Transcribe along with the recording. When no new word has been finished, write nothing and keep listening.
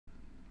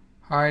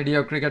Hi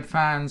dear cricket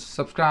fans,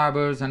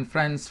 subscribers and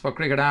friends for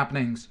Cricket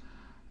Happenings.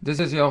 This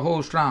is your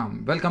host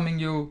Ram, welcoming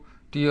you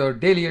to your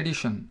daily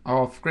edition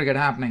of Cricket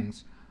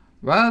Happenings.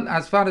 Well,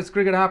 as far as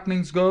Cricket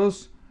Happenings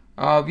goes,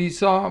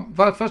 first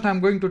I'm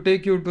going to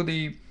take you to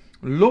the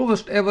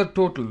lowest ever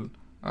total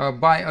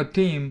by a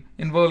team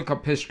in World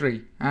Cup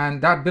history, and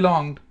that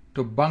belonged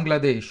to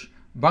Bangladesh.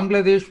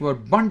 Bangladesh were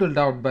bundled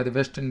out by the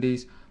West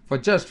Indies for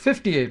just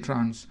 58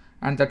 runs,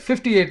 and that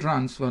 58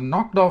 runs were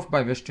knocked off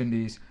by West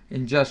Indies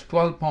in just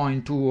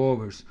 12.2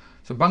 overs.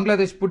 So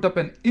Bangladesh put up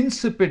an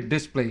insipid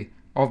display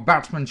of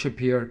batsmanship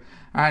here,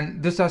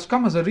 and this has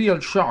come as a real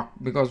shock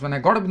because when I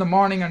got up in the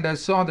morning and I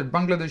saw that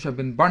Bangladesh had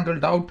been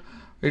bundled out,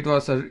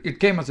 it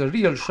came as a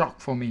real shock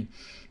for me.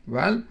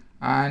 Well,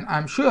 and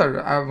I'm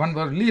sure one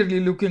were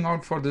really looking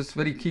out for this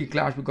very key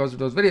clash because it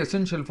was very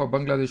essential for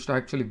Bangladesh to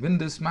actually win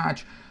this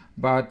match.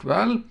 But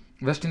well,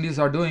 West Indies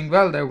are doing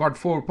well. They've got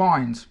 4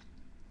 points.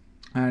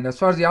 And as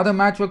far as the other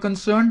match were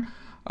concerned,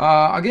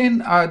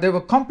 there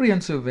were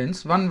comprehensive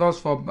wins. One was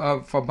for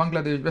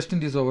Bangladesh, West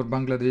Indies over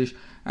Bangladesh,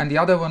 and the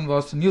other one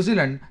was New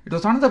Zealand. It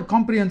was another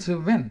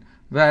comprehensive win,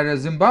 where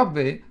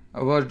Zimbabwe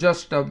were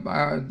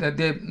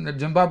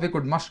Zimbabwe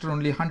could muster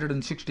only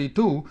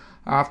 162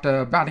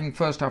 after batting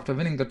first after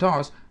winning the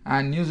toss,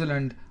 and New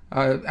Zealand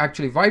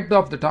actually wiped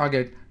off the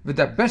target with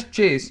their best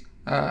chase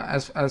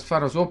as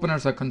far as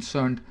openers are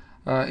concerned.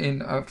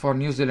 For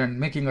New Zealand,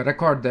 making a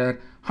record there,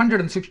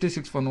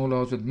 166 for no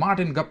loss, with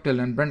Martin Guptill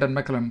and Brendan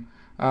McCullum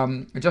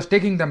just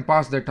taking them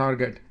past their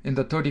target in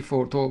the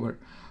 34th over.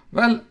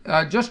 Well,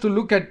 just to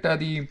look at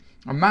the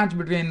match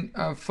between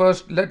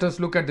first, let us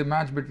look at the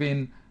match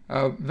between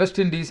West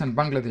Indies and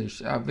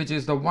Bangladesh, which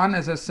is the one,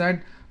 as I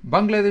said,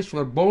 Bangladesh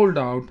were bowled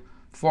out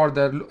for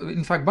their.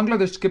 In fact,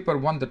 Bangladesh skipper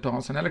won the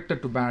toss and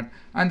elected to bat,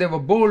 and they were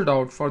bowled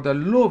out for the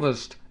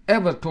lowest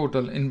ever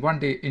total in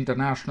one-day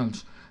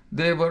internationals.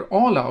 They were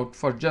all out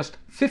for just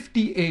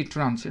 58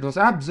 runs. It was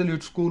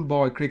absolute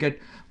schoolboy cricket.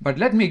 But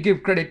let me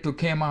give credit to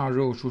Kemar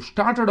Roach, who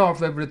started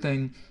off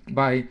everything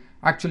by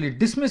actually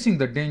dismissing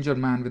the danger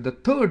man with the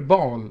third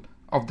ball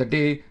of the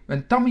day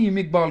when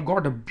Tamim Iqbal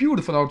got a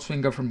beautiful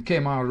outswinger from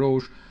Kemar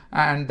Roach.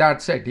 And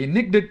that's it. He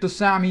nicked it to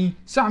Sammy.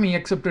 Sammy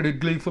accepted it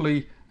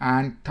gleefully.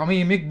 And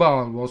Tamim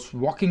Iqbal was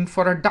walking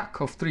for a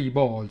duck of 3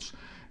 balls.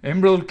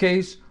 Imrul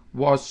Case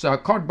was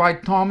caught by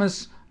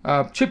Thomas.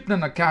 Chipped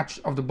in a catch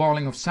of the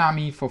bowling of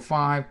Sami for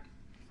 5,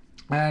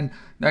 and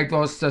that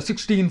was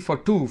 16 for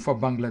 2 for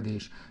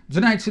Bangladesh.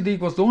 Junaid Siddique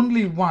was the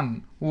only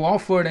one who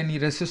offered any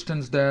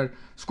resistance there,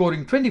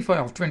 scoring 25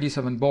 of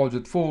 27 balls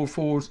with 4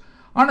 fours.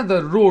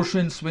 Another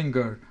Roshan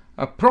swinger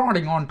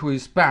prodding onto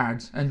his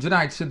pads, and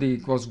Junaid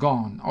Siddique was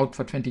gone, out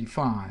for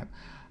 25.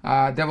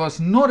 There was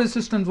no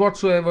resistance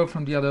whatsoever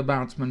from the other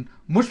batsmen.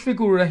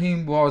 Mushfiqur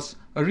Rahim was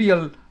a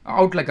real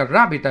out like a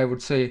rabbit, I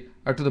would say,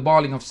 to the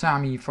bowling of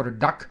Sami for a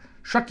duck.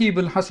 Shakib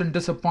Al Hasan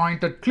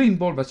disappointed, clean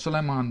ball by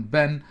Sulaiman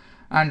Ben,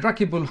 and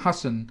Rakib Al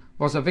Hasan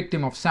was a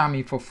victim of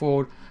Sami for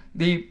 4.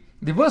 The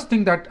worst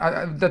thing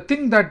the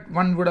thing that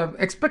one would have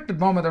expected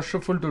Mohammad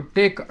Ashraful to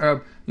take,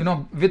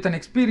 with an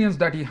experience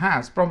that he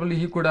has, probably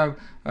he could have,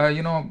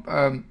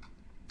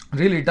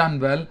 really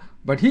done well.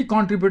 But he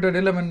contributed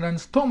 11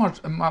 runs. It was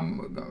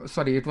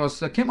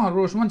Kemar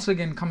Roach once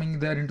again coming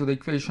there into the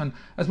equation,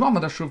 as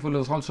Mohammad Ashraful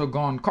was also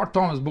gone. Caught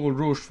Thomas bowled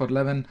Roach for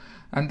 11.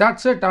 And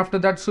that's it. After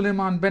that,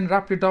 Sulaiman Ben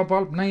wrapped it up.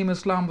 Naeem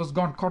Islam was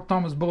gone. Caught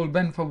Thomas bowled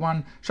Ben for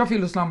 1.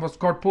 Shafiul Islam was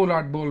caught.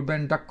 Pollard bowled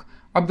Ben. Duck.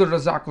 Abdul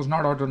Razak was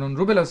not out on.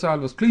 Rubil Asal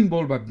was clean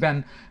bowled by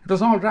Ben. It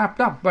was all wrapped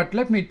up. But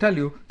let me tell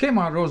you,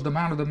 Kemar Roach, the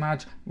man of the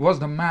match, was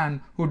the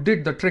man who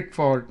did the trick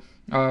for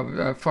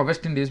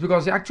West Indies,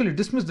 because he actually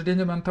dismissed the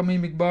danger man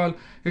Tamim Iqbal.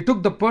 He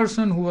took the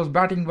person who was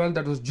batting well,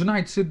 that was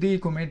Junaid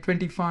Siddique, who made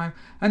 25,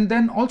 and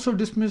then also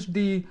dismissed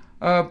the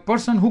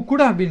person who could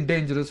have been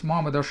dangerous,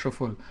 Mohammad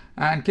Ashraful.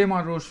 And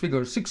Kemar Roach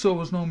figures 6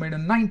 overs, no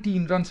maiden,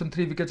 19 runs and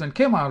 3 wickets. And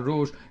Kemar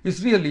Roach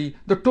is really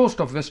the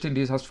toast of West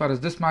Indies as far as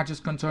this match is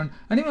concerned.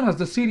 And even as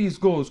the series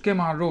goes,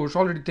 Kemar Roach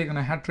already taken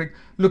a hat-trick,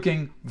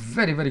 looking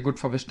very, very good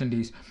for West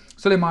Indies.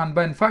 Sulaiman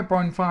Ben,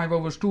 5.5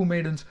 overs, 2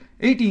 maidens,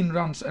 18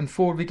 runs and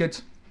 4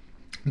 wickets.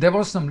 There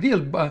was some real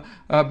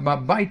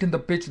bite in the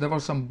pitch. There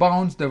was some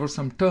bounce. There was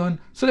some turn.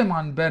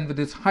 Sulaiman Ben, with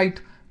his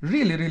height,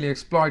 really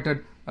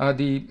exploited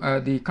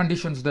the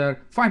conditions there.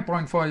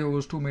 5.5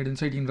 overs, 2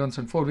 maidens, 18 runs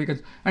and 4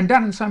 wickets. And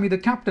Darren Sammy, the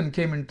captain,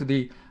 came into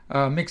the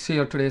mix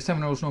here today.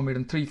 7 overs, no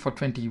maiden, 3 for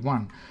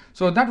 21.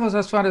 So that was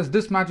as far as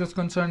this match was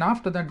concerned.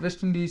 After that,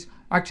 West Indies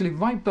actually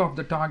wiped off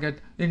the target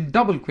in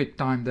double quick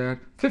time there.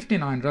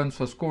 59 runs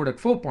were scored at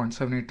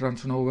 4.78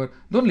 runs an over.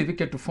 The only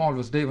wicket to fall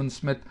was Devon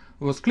Smith,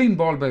 who was clean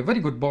bowled by a very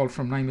good ball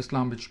from Naeem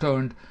Islam, which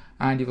turned,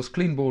 and he was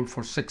clean bowled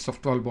for 6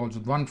 of 12 balls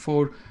with 1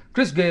 4.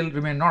 Chris Gale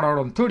remained not out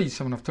on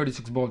 37 of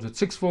 36 balls with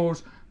 6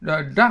 fours.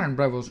 Darren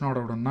Bray was not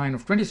out on 9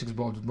 of 26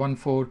 balls with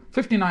 1-4,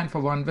 59 for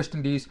 1. West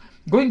Indies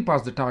going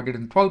past the target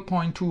in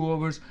 12.2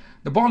 overs.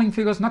 The bowling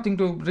figures, nothing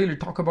to really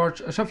talk about.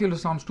 Shafiul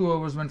Islam's 2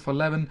 overs went for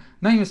 11.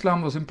 Naeem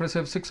Islam was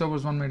impressive, 6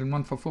 overs, 1 maiden,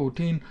 1 for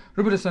 14.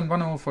 Ruby Hassan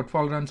 1 over for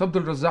 12 runs.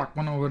 Abdul Razak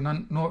 1 over,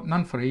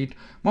 none for 8.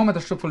 Mohammad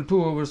Ashraful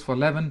 2 overs for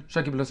 11.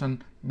 Shakib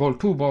Hassan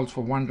bowled 2 balls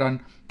for 1 run.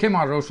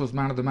 Kemar Roche was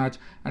man of the match,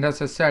 and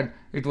as I said,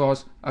 it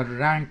was a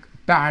rank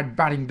bad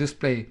batting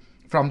display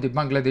from the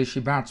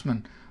Bangladeshi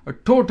batsman. A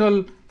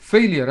total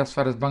failure as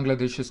far as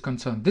Bangladesh is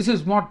concerned. This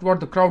is not what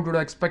the crowd would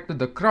have expected.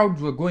 The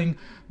crowds were going,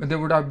 they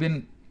would have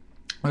been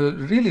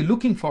really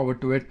looking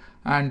forward to it,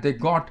 and they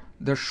got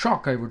the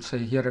shock, I would say,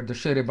 here at the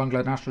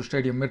Sher-e-Bangla National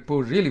Stadium,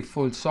 Mirpur. Really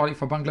full sorry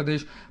for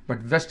Bangladesh,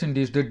 but West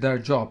Indies did their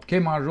job.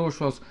 Kemar Roche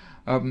was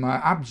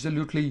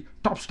absolutely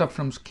top stuff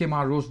from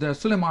Kemar Roche there.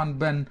 Suleiman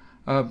Ben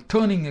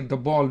turning the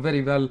ball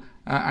very well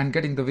and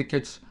getting the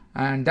wickets,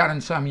 and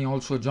Darren Sami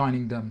also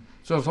joining them.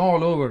 So it's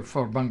all over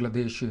for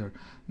Bangladesh here.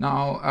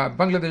 Now,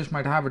 Bangladesh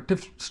might have a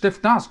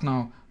stiff task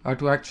now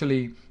to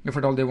actually, if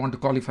at all they want to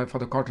qualify for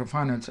the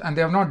quarterfinals, and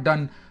they have not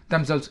done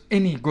themselves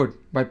any good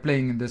by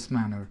playing in this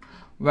manner.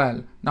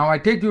 Well, now I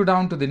take you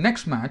down to the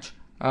next match,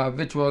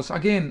 which was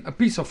again a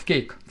piece of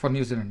cake for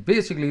New Zealand.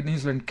 Basically, New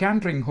Zealand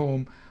cantering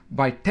home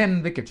by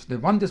 10 wickets. They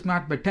won this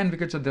match by 10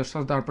 wickets at their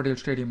Sardar Patel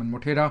Stadium in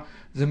Motera.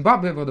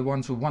 Zimbabwe were the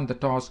ones who won the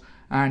toss,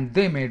 and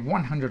they made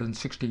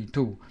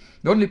 162.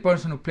 The only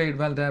person who played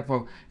well there,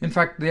 in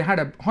fact, they had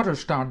a horror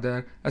start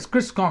there, as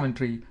Chris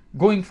Coventry,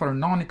 going for a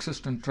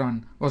non-existent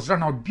run, was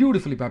run out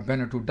beautifully by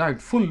Bennett, who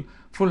dived full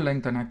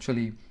length and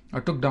actually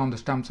took down the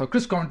stump. So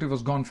Chris Coventry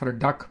was gone for a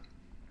duck.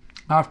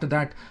 After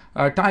that,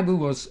 Taibu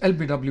was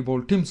LBW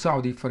bowled Tim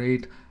Southee for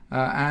 8.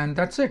 And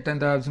that's it.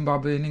 And the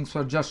Zimbabwe innings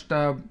were just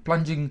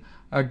plunging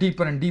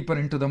deeper and deeper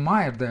into the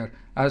mire there,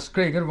 as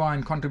Craig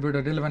Irvine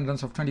contributed 11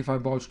 runs of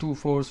 25 balls, 2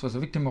 fours, was a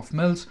victim of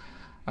Mills.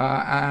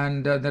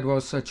 And there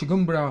was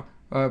Chigumbura,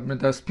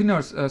 the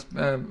spinners,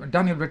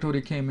 Daniel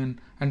Vettori came in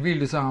and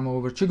wheeled his arm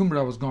over.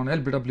 Chigumbura was gone.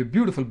 LBW,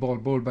 beautiful ball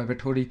bowled by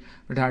Vettori.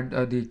 It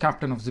had the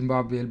captain of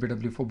Zimbabwe,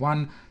 LBW, for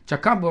 1.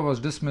 Chakabwa was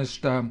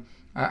dismissed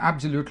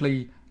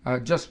absolutely.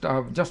 Just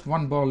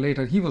 1 ball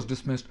later, he was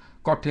dismissed.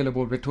 Caught Taylor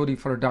bowled Vettori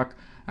for a duck.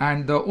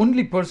 And the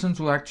only person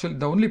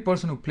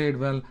who played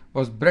well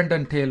was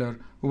Brendan Taylor,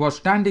 who was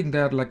standing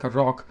there like a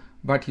rock,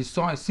 but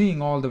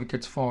seeing all the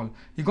wickets fall.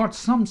 He got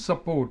some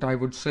support, I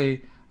would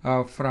say,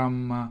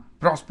 from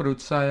Prosper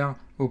Utsaya,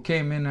 who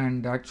came in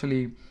and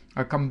actually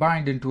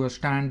combined into a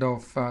stand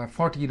of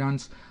 40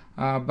 runs.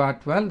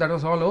 But well, that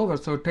was all over.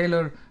 So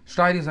Taylor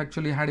Styris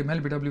actually had him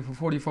LBW for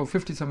 44,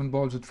 57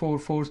 balls with 4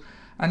 fours.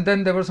 And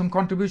then there were some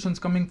contributions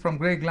coming from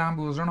Greg Lamb,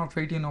 who was run out for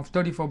 18 of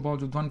 34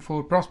 balls with 1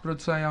 4. Prosper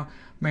Utsaya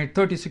made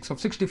 36 of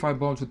 65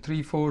 balls with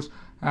 3 fours.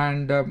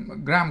 And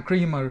Graham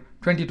Creamer,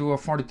 22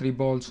 of 43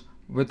 balls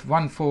with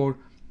 1 4.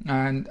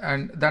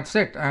 And that's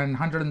it. And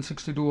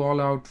 162 all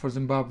out for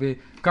Zimbabwe.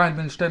 Kyle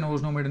Mills, 10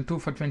 overs, no maiden, 2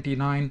 for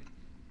 29.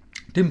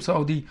 Tim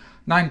Southee,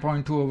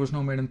 9.2 overs,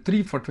 no maiden,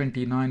 3 for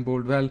 29,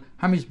 bowled well.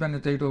 Hamish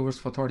Bennett, 8 overs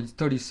for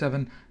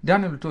 37.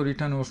 Daniel Vettori,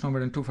 10 overs, no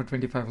maiden, 2 for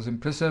 25, was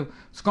impressive.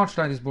 Scott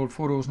Styris bowled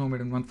 4 overs, no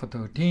maiden, 1 for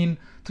 13.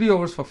 3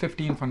 overs for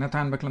 15 for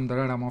Nathan Beckham, the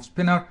red arm off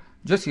spinner.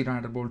 Jesse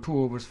Ryder bowled 2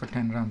 overs for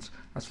 10 runs.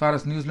 As far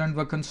as New Zealand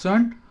were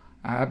concerned,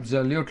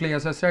 absolutely,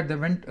 as I said,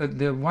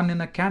 they won in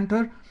a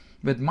canter,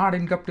 with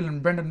Martin Guptill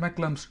and Brendan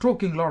McCullum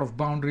stroking a lot of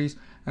boundaries,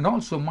 and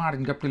also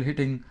Martin Guptill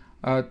hitting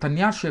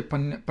Tanyashe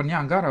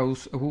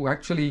Panyangara, who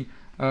actually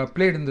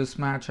played in this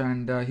match,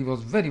 and he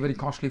was very, very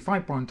costly.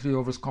 5.3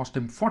 overs cost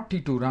him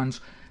 42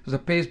 runs. As a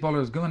pace bowler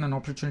was given an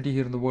opportunity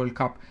here in the World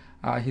Cup.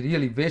 He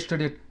really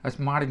wasted it, as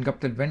Martin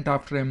Guptill went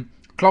after him,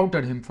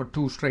 clouted him for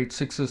 2 straight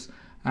sixes,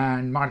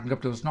 and Martin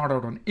Guptill was not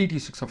out on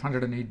 86 of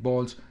 108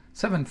 balls,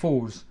 7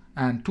 fours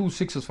and 2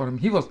 sixes for him.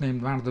 He was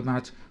named man of the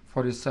match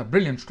for his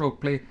brilliant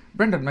stroke play.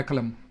 Brendan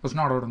McCullum was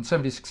not out on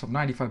 76 of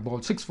 95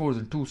 balls, 6 fours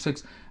and 2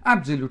 6.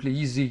 Absolutely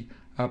easy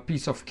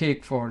piece of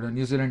cake for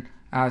New Zealand,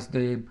 as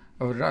they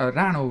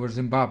ran over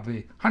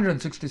Zimbabwe.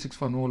 166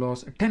 for no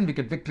loss, a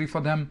 10-wicket victory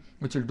for them,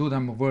 which will do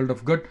them a world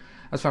of good.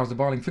 As far as the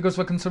bowling figures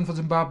were concerned for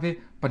Zimbabwe,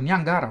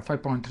 Panyangara,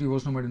 5.3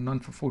 overs, no maiden, none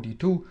for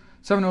 42.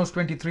 7 overs,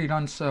 23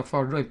 runs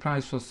for Roy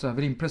Price was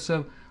very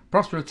impressive.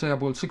 Prosper Utsaya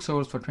bowled 6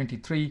 overs for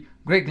 23.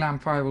 Greg Lamb,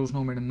 5 overs,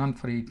 no maiden, none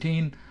for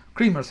 18.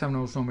 Creamer, 7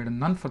 overs, no maiden,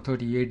 none for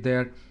 38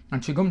 there.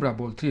 And Chigumbura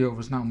bowled 3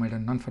 overs, now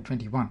maiden, none for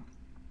 21.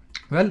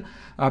 Well,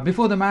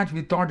 before the match,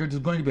 we thought it was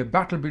going to be a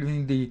battle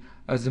between the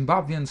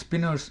Zimbabwean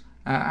spinners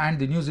and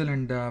the New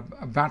Zealand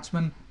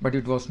batsmen, but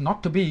it was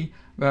not to be.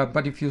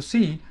 But if you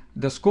see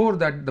the score,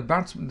 that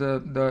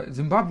the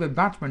Zimbabwe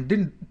batsmen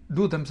didn't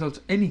do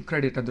themselves any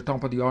credit at the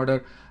top of the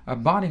order,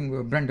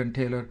 barring Brendan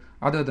Taylor.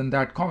 Other than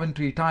that,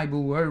 Coventry,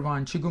 Taibu,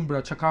 Irvine,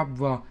 Chigumbura,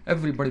 Chakabwa,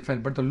 everybody fell.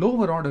 But the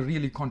lower order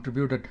really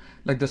contributed,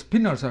 like the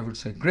spinners, I would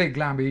say. Greg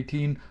Lamb,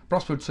 18,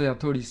 Prosper Utsaya,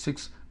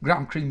 36,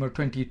 Graham Creamer,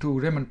 22,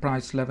 Raymond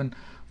Price, 11.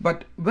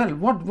 But, well,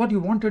 what you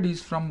wanted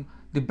is from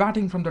the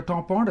batting from the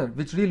top order,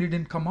 which really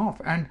didn't come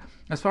off. And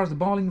as far as the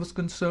bowling was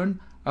concerned,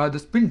 the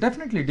spin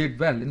definitely did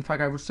well. In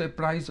fact, I would say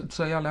Price,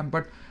 Sayalam,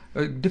 but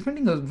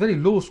defending a very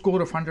low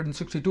score of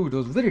 162, it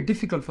was very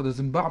difficult for the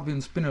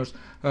Zimbabwean spinners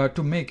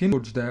to make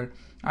inroads there.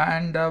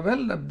 And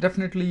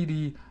definitely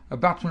the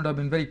batsmen would have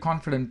been very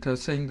confident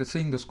seeing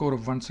the score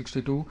of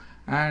 162,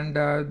 and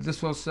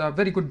this was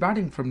very good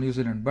batting from New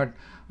Zealand. But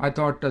I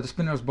thought the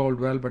spinners bowled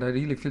well, but I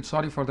really feel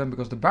sorry for them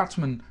because the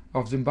batsmen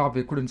of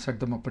Zimbabwe couldn't set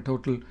them up a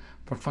total.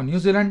 But for New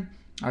Zealand,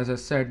 as I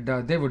said,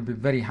 they would be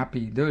very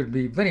happy. They would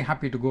be very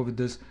happy to go with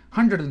this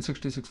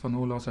 166 for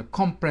no loss, a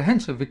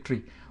comprehensive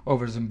victory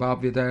over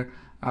Zimbabwe there.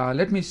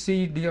 Let me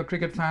see, dear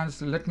cricket fans,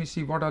 let me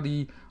see what are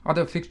the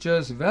other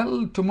fixtures.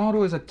 Well,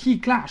 tomorrow is a key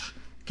clash.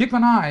 Keep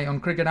an eye on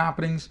Cricket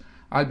Happenings.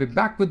 I'll be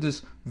back with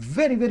this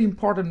very, very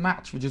important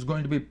match which is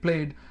going to be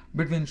played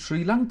between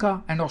Sri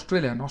Lanka and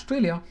Australia. And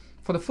Australia,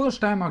 for the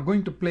first time, are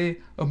going to play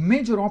a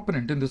major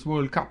opponent in this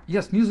World Cup.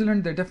 Yes, New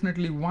Zealand, they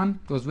definitely won.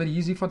 It was very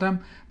easy for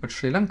them. But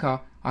Sri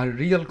Lanka are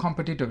real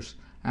competitors.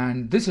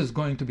 And this is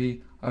going to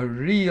be a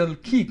real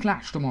key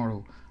clash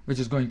tomorrow, which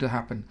is going to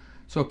happen.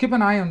 So keep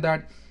an eye on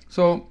that.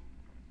 So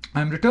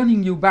I'm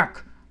returning you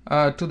back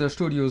to the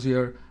studios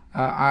here.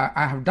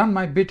 I have done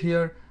my bit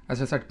here.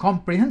 As I said,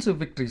 comprehensive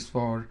victories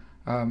for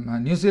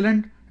New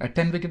Zealand, a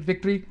 10-wicket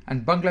victory,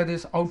 and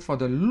Bangladesh out for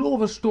the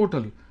lowest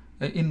total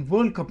in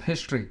World Cup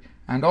history,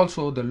 and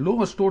also the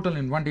lowest total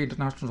in one-day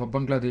international for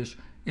Bangladesh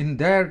in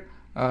their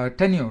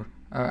tenure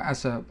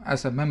as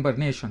a member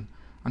nation.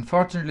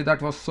 Unfortunately,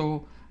 that was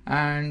so.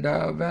 And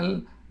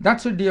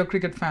that's it, dear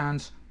cricket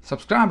fans,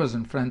 subscribers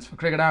and friends for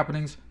Cricket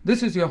Happenings.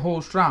 This is your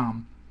host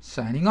Ram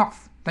signing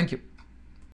off. Thank you.